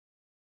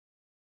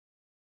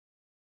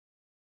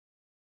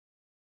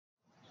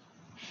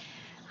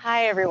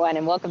Hi, everyone,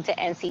 and welcome to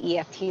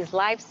NCEFT's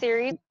Live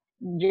Series.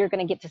 You're going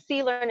to get to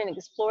see, learn, and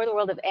explore the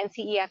world of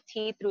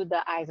NCEFT through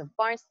the eyes of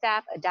barn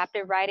staff,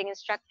 adaptive riding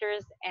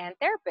instructors, and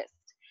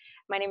therapists.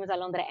 My name is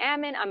Alondra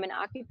Ammon. I'm an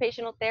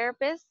occupational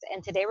therapist,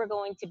 and today we're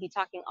going to be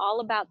talking all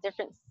about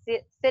different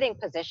sitting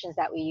positions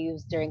that we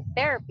use during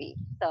therapy.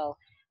 So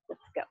let's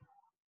go.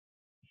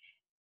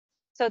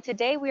 So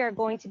today we are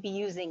going to be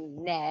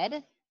using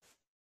Ned.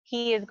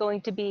 He is going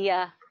to be,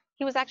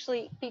 he was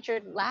actually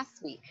featured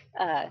last week.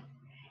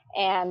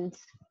 And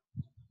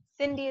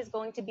Cindy is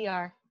going to be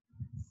our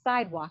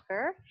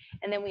sidewalker.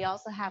 And then we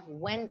also have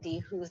Wendy,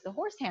 who's the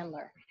horse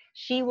handler.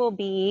 She will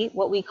be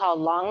what we call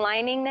long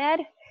lining Ned,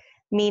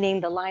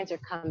 meaning the lines are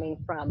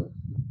coming from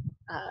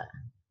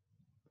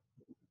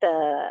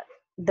the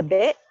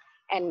bit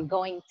and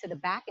going to the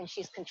back, and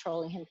she's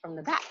controlling him from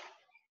the back.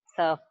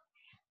 So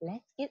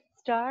let's get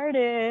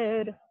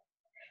started.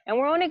 And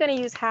we're only going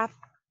to use half,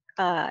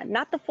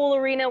 not the full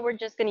arena. We're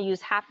just going to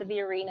use half of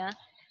the arena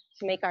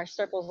to make our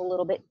circles a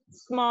little bit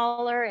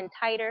smaller and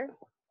tighter.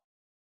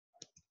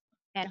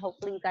 And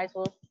hopefully you guys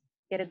will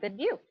get a good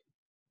view.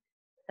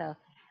 So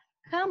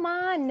come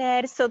on,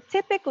 Ned. So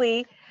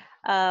typically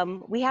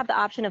we have the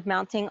option of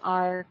mounting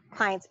our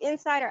clients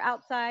inside or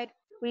outside.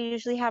 We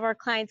usually have our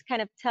clients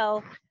kind of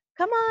tell,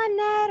 come on,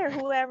 Ned, or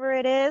whoever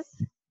it is.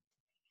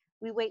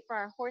 We wait for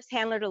our horse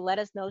handler to let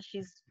us know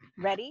she's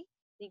ready.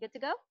 You good to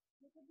go?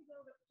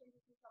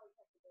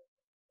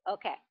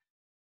 Okay.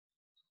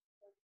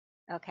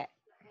 Okay.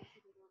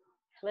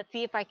 Let's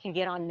see if I can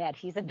get on Ned.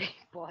 He's a big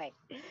boy.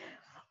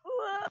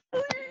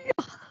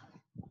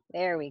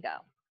 There we go.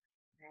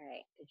 All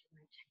right. Did you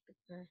want to check the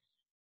girth?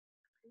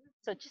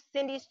 So just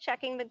Cindy's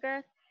checking the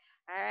girth.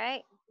 All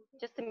right.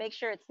 Just to make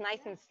sure it's nice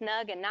and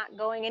snug and not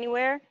going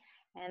anywhere.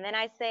 And then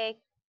I say,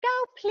 go,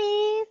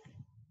 please.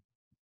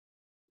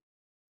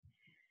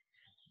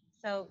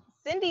 So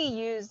Cindy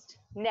used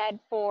Ned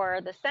for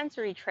the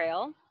sensory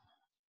trail.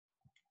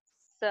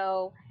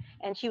 So,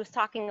 and she was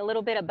talking a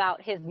little bit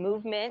about his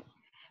movement.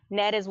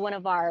 Ned is one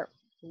of our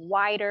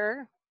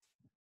wider,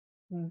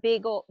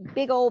 big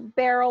old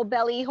barrel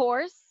belly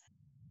horse.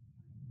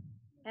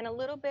 And a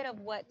little bit of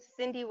what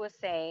Cindy was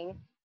saying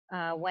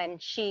when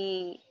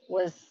she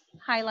was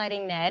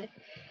highlighting Ned.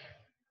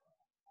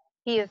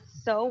 He is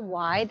so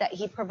wide that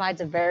he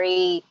provides a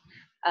very,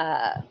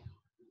 a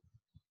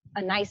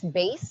nice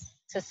base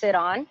to sit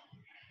on.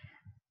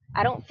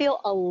 I don't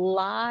feel a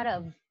lot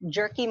of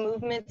jerky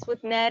movements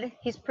with Ned.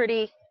 He's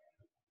pretty,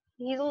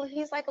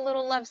 he's like a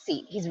little love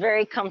seat. He's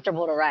very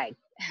comfortable to ride.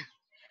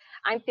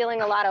 I'm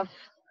feeling a lot of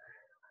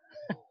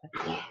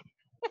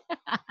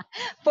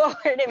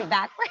forward and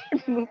backward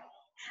move.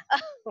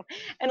 Oh,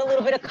 and a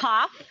little bit of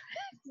cough.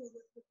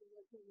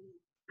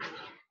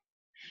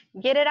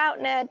 Get it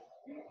out, Ned.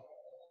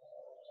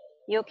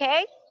 You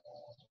okay?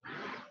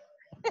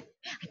 I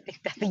think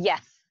that's a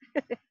yes.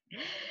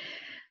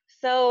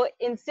 So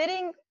in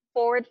sitting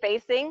forward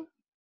facing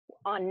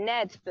on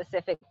Ned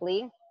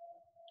specifically,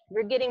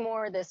 we're getting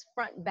more of this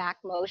front back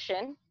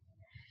motion,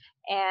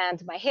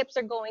 and my hips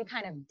are going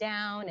kind of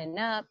down and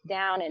up,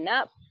 down and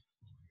up.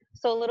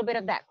 So a little bit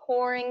of that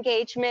core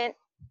engagement.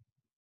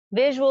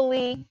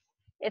 Visually,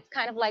 it's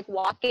kind of like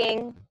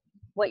walking.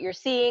 What you're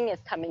seeing is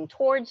coming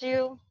towards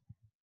you.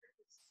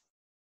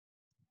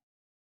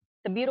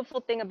 The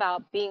beautiful thing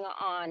about being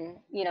on,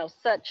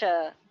 such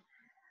a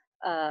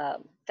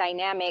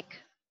dynamic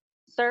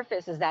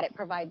surface is that it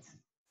provides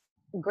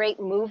great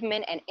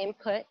movement and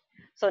input.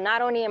 So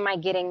not only am I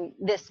getting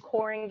this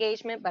core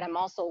engagement, but I'm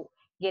also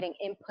getting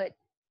input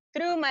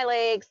through my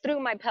legs,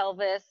 through my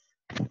pelvis,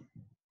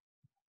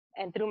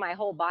 and through my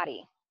whole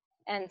body.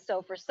 And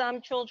so for some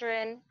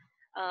children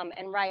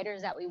and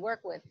riders that we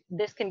work with,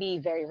 this can be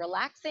very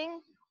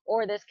relaxing,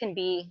 or this can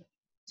be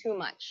too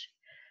much.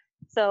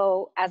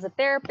 So as a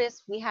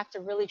therapist, we have to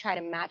really try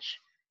to match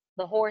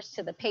the horse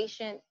to the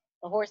patient,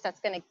 the horse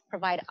that's going to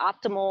provide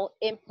optimal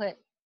input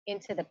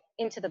into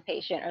the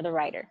patient or the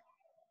rider.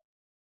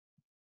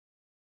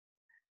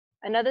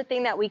 Another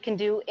thing that we can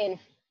do in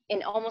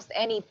almost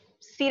any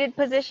seated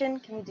position,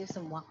 can we do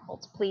some walk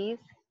holds, please?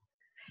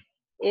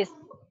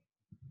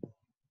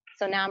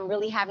 So now I'm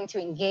really having to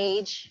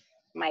engage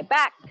my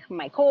back,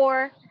 my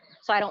core,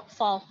 so I don't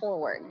fall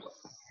forward.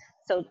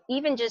 So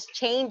even just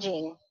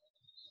changing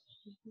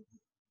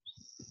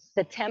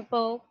the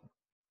tempo,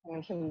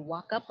 and can we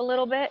walk up a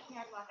little bit?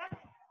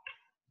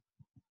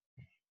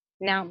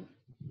 Now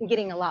I'm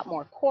getting a lot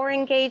more core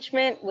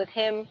engagement with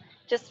him,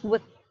 just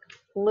with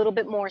a little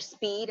bit more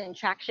speed and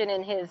traction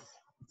in his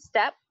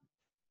step.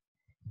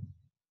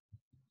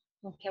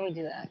 Well, can we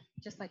do that?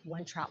 Just like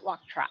one trot,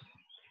 walk, trot.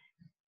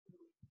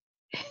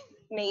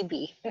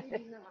 Maybe.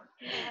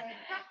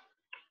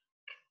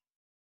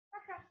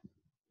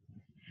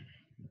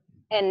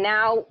 And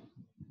now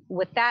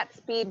with that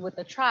speed, with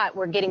the trot,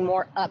 we're getting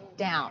more up,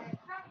 down.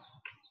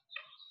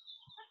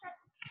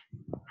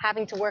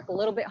 Having to work a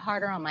little bit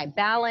harder on my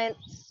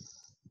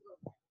balance.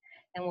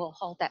 And we'll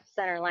hold that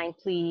center line,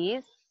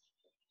 please.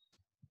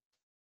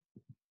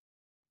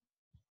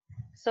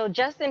 So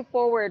just in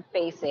forward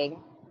facing,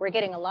 we're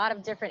getting a lot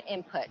of different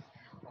input.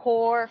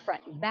 core,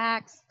 front and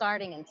back,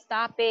 starting and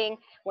stopping.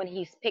 When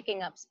he's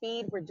picking up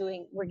speed,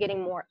 we're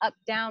getting more up,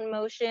 down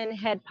motion,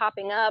 head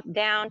popping up,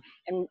 down,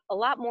 and a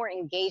lot more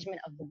engagement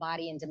of the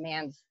body and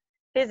demands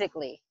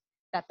physically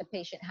that the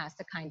patient has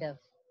to kind of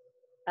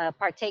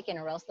partake in,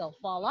 or else they'll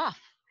fall off.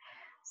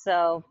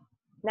 So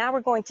now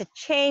we're going to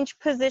change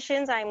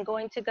positions. I'm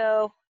going to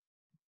go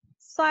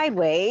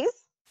sideways,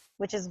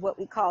 which is what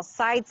we call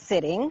side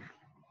sitting.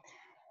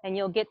 And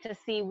you'll get to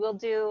see, we'll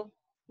do,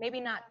 maybe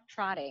not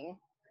trotting,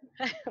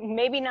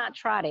 maybe not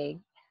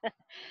trotting,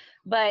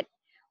 but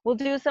we'll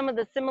do some of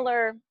the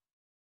similar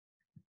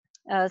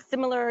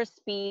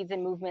speeds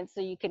and movements so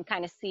you can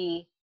kind of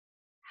see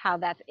how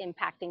that's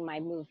impacting my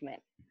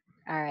movement.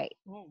 All right,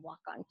 walk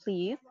on,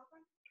 please.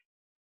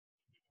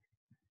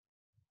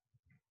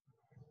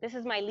 This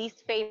is my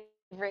least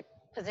favorite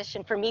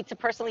position for me to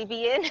personally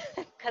be in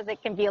because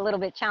it can be a little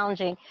bit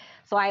challenging.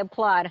 So I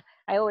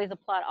always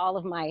applaud all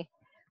of my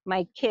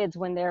kids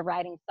when they're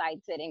riding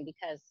side sitting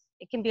because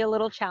it can be a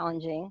little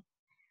challenging.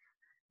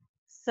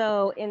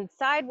 So in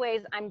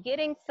sideways, I'm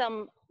getting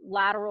some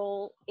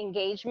lateral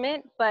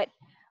engagement, but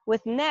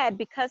with Ned,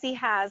 because he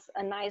has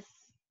a nice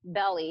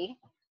belly,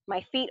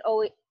 my feet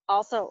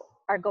also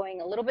are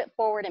going a little bit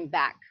forward and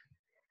back.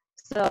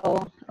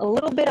 So a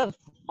little bit of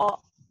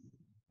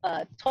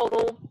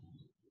total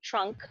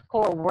trunk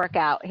core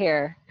workout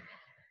here.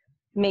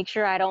 Make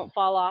sure I don't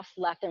fall off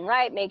left and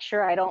right. Make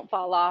sure I don't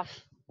fall off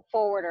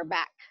forward or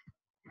back.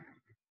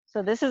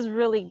 So this is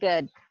really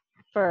good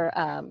for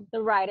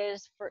the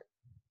riders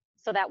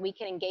so that we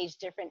can engage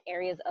different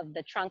areas of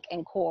the trunk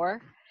and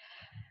core.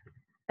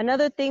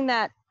 Another thing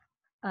that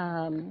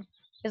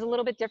is a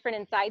little bit different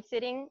in side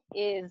sitting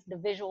is the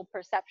visual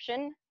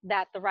perception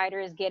that the rider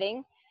is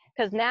getting,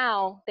 because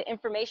now the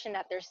information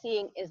that they're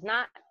seeing is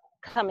not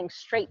coming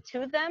straight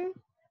to them,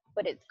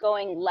 but it's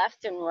going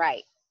left and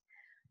right,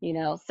 you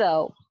know?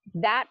 So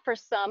that for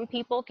some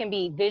people can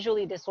be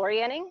visually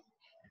disorienting.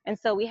 And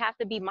so we have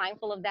to be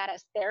mindful of that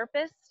as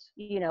therapists.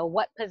 You know,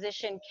 what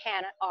position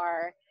can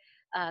our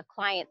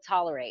client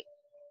tolerate?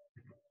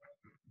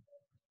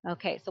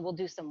 Okay, so we'll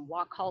do some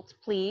walk halts,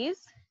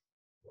 please.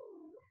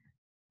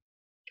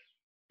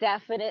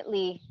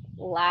 Definitely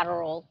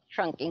lateral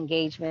trunk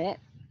engagement,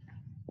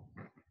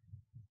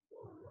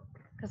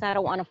 because I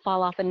don't want to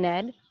fall off a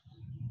Ned.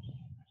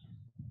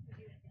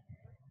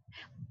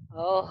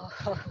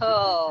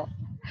 Oh,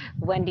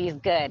 Wendy's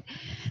good.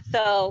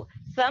 So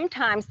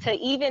sometimes to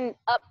even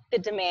up the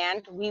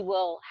demand, we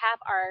will have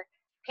our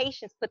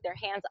patients put their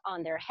hands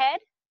on their head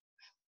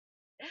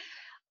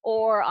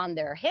or on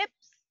their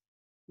hips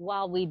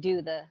while we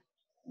do the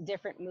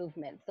different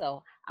movements.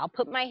 So I'll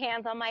put my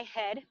hands on my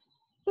head.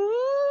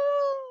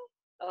 Ooh,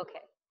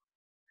 okay.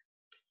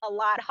 A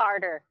lot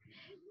harder.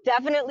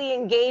 Definitely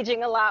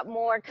engaging a lot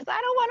more because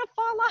I don't want to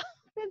fall off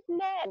this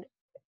Ned.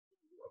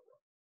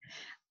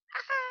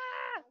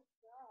 Ah.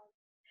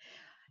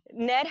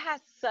 Ned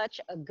has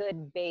such a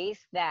good base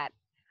that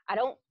I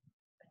don't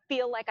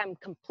feel like I'm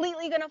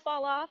completely going to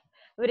fall off.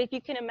 But if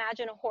you can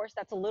imagine a horse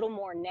that's a little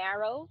more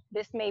narrow,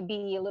 this may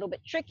be a little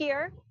bit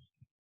trickier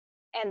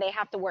and they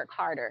have to work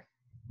harder.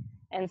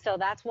 And so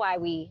that's why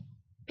we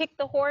pick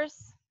the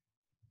horse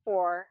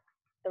for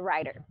the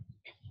rider,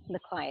 the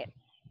client.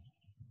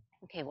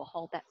 Okay, we'll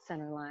hold that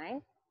center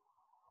line.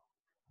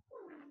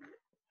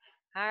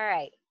 All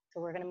right,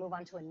 so we're going to move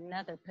on to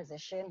another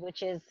position,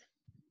 which is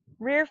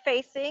rear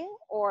facing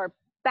or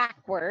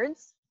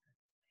backwards.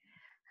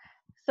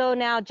 So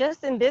now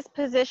just in this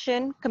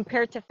position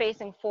compared to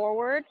facing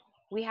forward,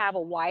 we have a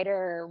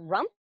wider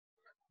rump.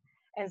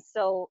 And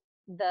so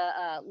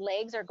the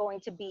legs are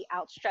going to be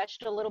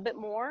outstretched a little bit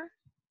more,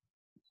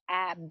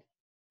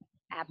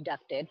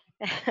 abducted,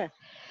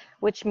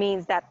 which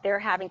means that they're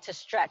having to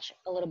stretch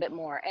a little bit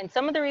more. And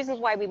some of the reasons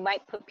why we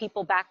might put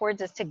people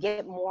backwards is to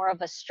get more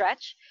of a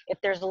stretch if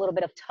there's a little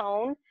bit of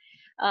tone,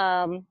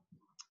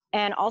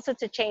 and also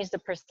to change the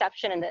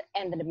perception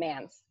and the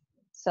demands.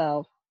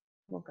 So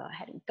we'll go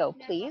ahead and go,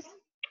 please.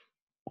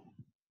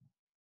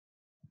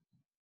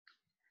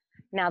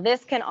 Now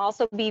this can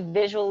also be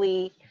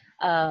visually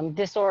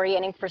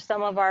disorienting for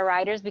some of our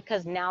riders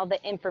because now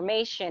the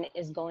information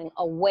is going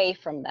away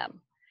from them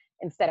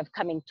instead of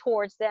coming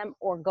towards them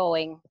or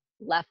going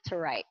left to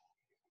right.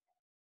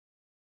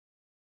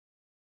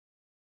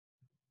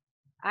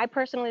 I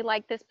personally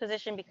like this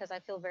position because I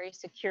feel very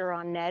secure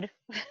on Ned.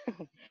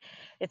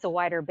 It's a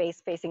wider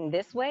base facing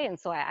this way, and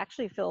so I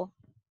actually feel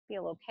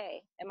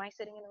okay. Am I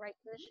sitting in the right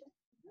position?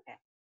 Okay.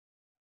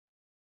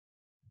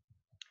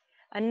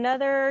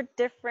 Another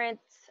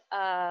different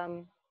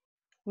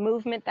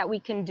movement that we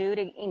can do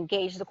to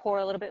engage the core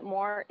a little bit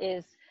more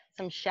is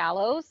some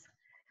shallows,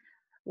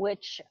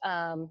 which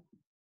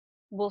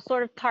will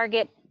sort of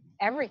target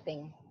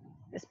everything,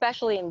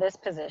 especially in this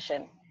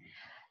position,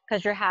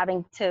 because you're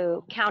having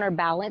to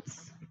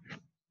counterbalance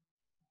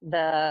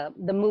the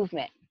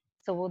movement.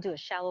 So we'll do a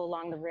shallow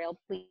along the rail,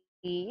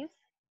 please.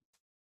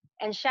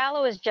 And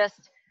shallow is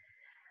just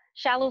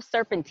shallow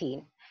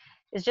serpentine.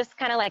 It's just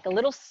kind of like a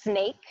little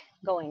snake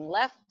going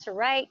left to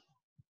right.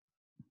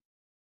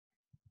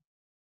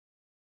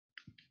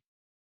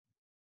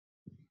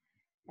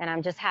 And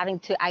I'm just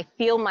I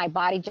feel my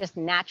body just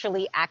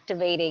naturally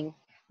activating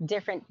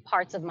different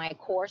parts of my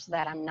core so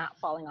that I'm not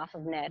falling off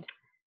of Ned.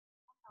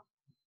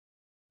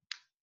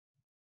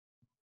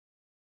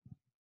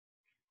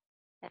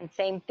 And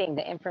same thing,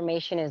 the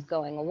information is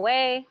going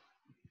away.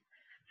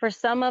 For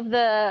some of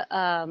the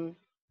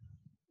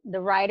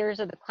riders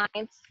or the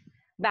clients,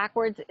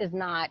 backwards is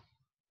not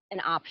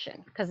an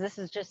option because this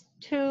is just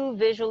too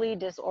visually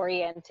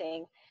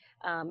disorienting.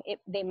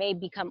 They may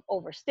become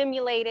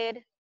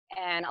overstimulated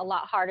and a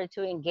lot harder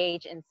to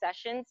engage in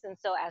sessions. And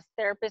so as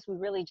therapists, we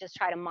really just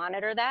try to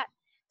monitor that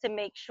to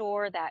make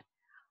sure that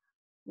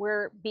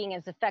we're being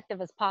as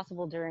effective as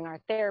possible during our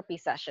therapy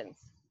sessions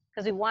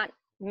because we want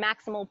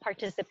maximal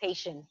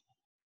participation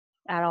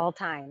at all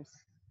times.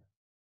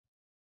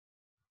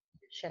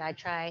 Should I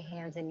try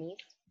hands and knees?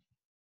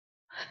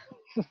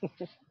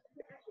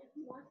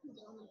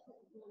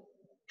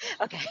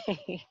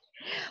 Okay,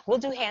 we'll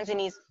do hands and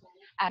knees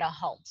at a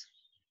halt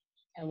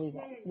and we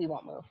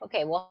won't move.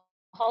 Okay, we'll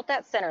halt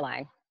that center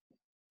line.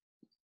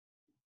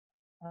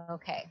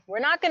 Okay, we're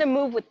not gonna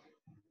move with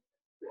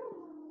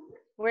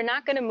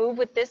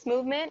this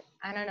movement.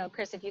 I don't know,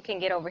 Chris, if you can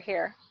get over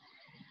here,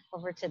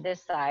 over to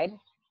this side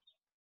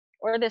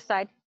or this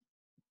side.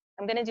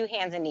 I'm gonna do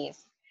hands and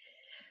knees,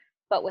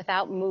 but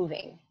without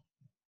moving.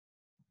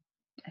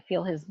 I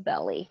feel his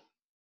belly.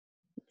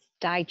 It's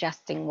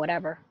digesting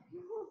whatever.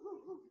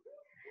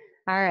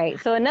 All right,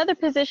 so another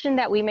position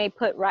that we may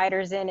put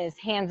riders in is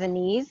hands and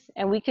knees,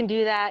 and we can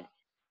do that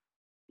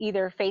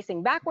either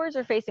facing backwards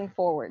or facing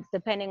forwards,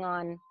 depending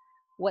on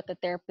what the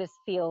therapist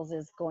feels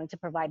is going to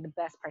provide the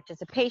best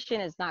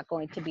participation, is not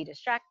going to be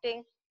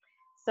distracting.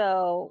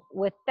 So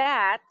with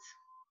that,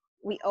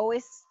 we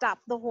always stop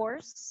the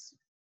horse.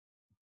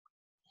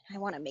 I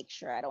want to make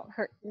sure I don't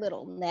hurt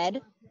little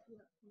Ned.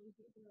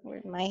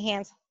 Where's my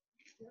hands?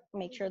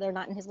 Make sure they're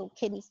not in his little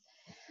kidneys.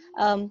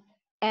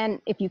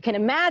 And if you can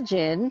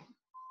imagine,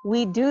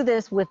 we do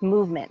this with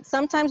movement.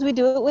 Sometimes we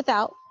do it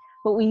without,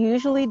 but we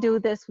usually do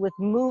this with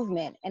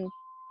movement. And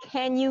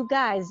can you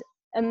guys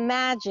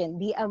imagine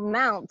the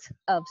amount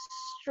of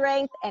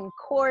strength and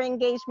core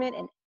engagement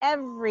and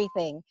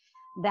everything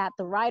that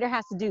the rider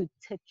has to do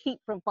to keep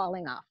from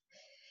falling off?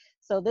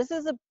 So this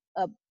is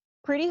a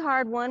pretty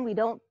hard one. We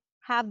don't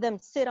have them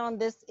sit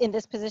in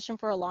this position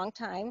for a long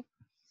time.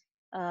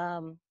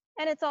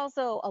 And it's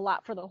also a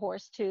lot for the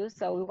horse too,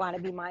 so we want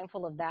to be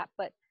mindful of that.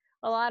 But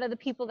a lot of the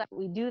people that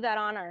we do that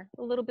on are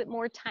a little bit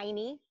more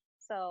tiny,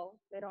 so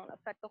they don't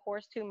affect the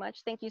horse too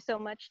much. Thank you so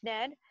much,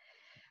 Ned.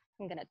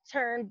 I'm gonna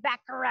turn back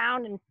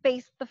around and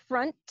face the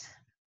front.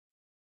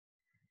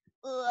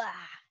 Ugh.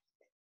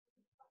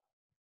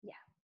 Yeah.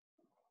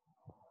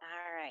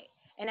 All right.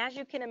 And as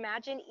you can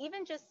imagine,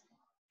 even just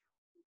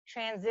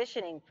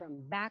transitioning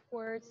from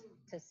backwards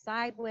to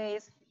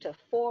sideways to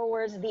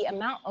forwards, the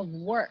amount of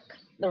work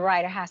the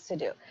rider has to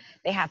do.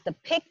 They have to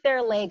pick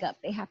their leg up.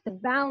 They have to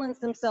balance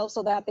themselves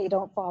so that they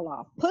don't fall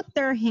off. Put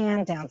their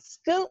hand down,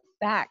 scoot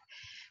back.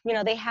 You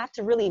know, they have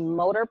to really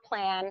motor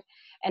plan.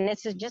 And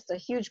this is just a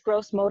huge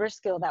gross motor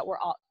skill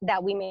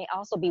that we may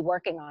also be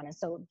working on. And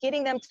so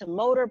getting them to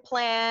motor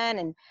plan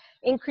and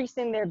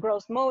increasing their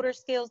gross motor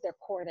skills, their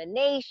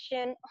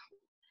coordination,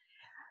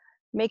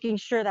 making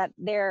sure that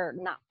they're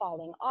not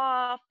falling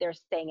off, they're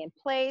staying in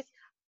place.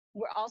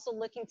 We're also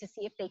looking to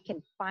see if they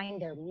can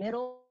find their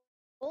middle.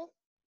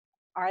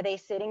 Are they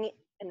sitting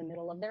in the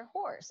middle of their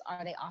horse?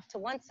 Are they off to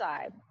one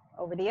side,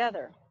 over the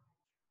other?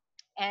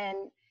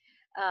 And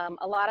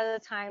a lot of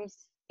the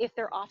times, if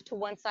they're off to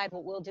one side,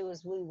 what we'll do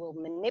is we will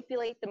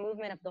manipulate the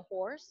movement of the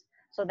horse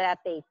so that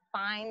they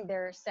find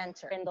their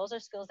center. And those are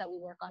skills that we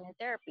work on in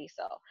therapy.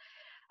 So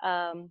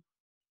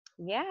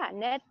yeah,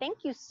 Ned, thank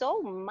you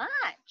so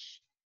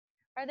much.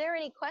 Are there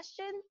any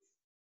questions?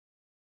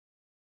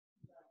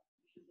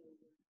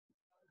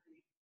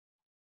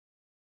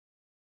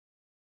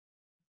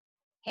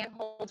 Hand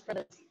holds for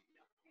this.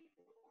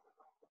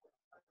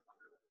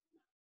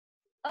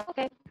 Oh,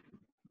 okay.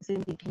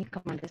 Cindy, can you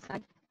come on this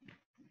side?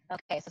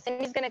 Okay, so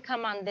Cindy's gonna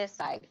come on this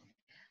side.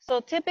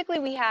 So typically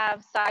we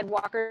have side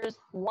walkers,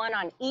 one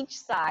on each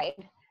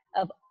side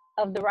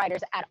of the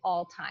riders at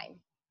all time.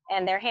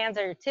 And their hands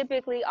are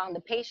typically on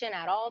the patient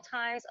at all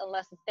times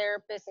unless the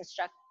therapist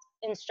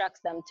instructs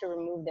them to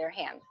remove their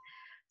hands.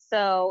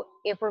 So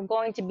if we're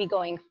going to be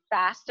going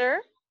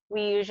faster,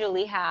 we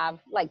usually have,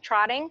 like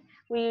trotting,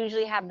 we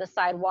usually have the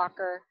side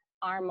walker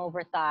arm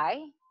over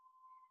thigh.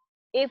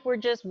 If we're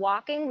just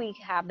walking, we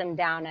have them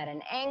down at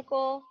an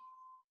ankle.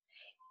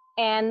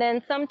 And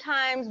then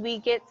sometimes we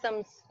get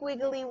some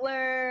squiggly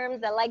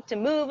worms that like to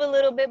move a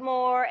little bit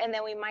more, and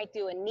then we might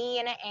do a knee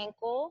and an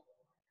ankle.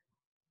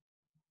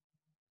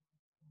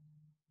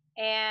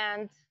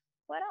 And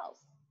what else?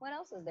 What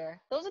else is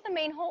there? Those are the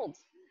main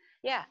holds.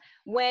 Yeah,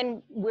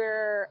 when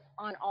we're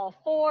on all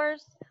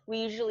fours, we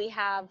usually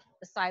have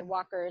the side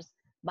walkers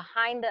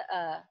behind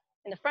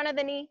in the front of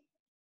the knee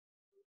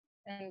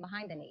and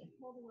behind the knee.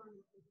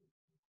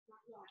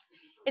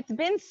 It's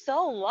been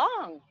so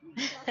long.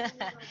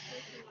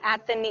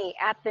 At the knee,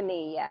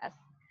 yes.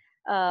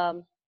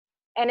 And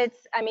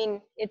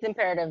it's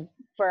imperative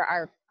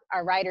for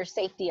our rider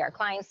safety, our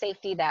client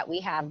safety, that we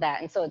have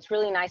that. And so it's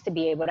really nice to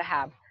be able to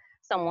have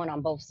someone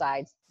on both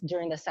sides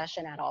during the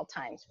session at all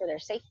times for their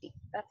safety.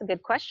 That's a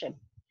good question.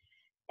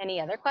 Any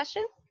other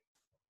questions?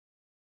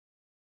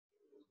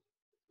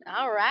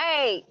 All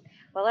right.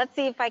 Well, let's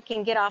see if I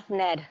can get off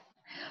Ned.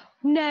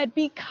 Ned,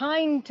 be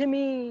kind to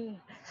me.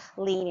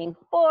 Leaning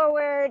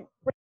forward,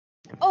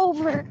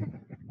 over.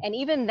 And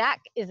even that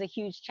is a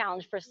huge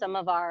challenge for some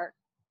of our,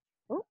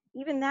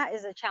 even that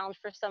is a challenge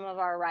for some of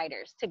our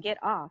riders to get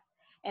off.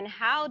 And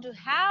how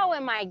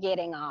am I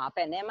getting off?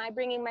 And am I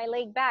bringing my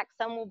leg back?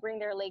 Some will bring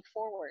their leg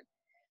forward.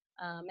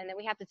 And then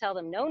we have to tell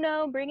them,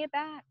 no, bring it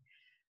back.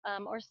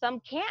 Or some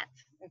can't,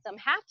 and some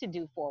have to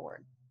do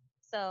forward.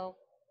 So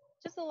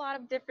just a lot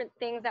of different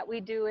things that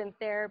we do in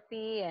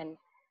therapy, and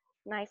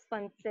nice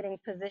fun sitting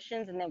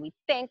positions. And then we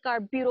thank our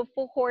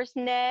beautiful horse,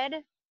 Ned.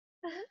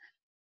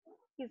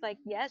 He's like,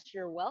 yes,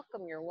 you're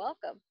welcome. You're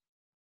welcome.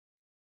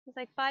 He's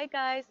like, bye,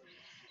 guys.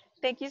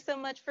 Thank you so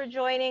much for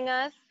joining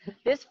us.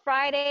 This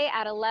Friday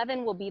at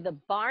 11 will be the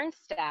barn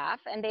staff,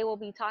 and they will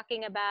be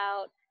talking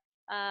about,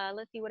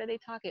 let's see, what are they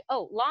talking?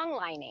 Oh, long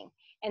lining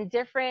and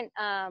different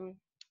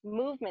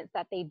movements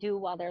that they do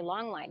while they're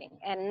long lining.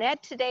 And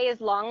Ned today is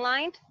long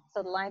lined.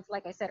 So the lines,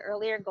 like I said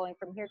earlier, going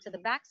from here to the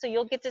back. So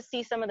you'll get to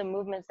see some of the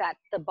movements that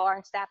the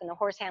barn staff and the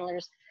horse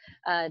handlers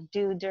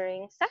do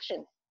during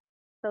sessions.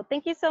 So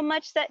thank you so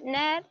much,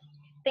 Ned.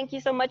 Thank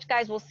you so much,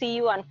 guys. We'll see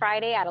you on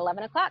Friday at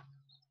 11 o'clock.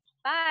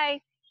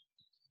 Bye.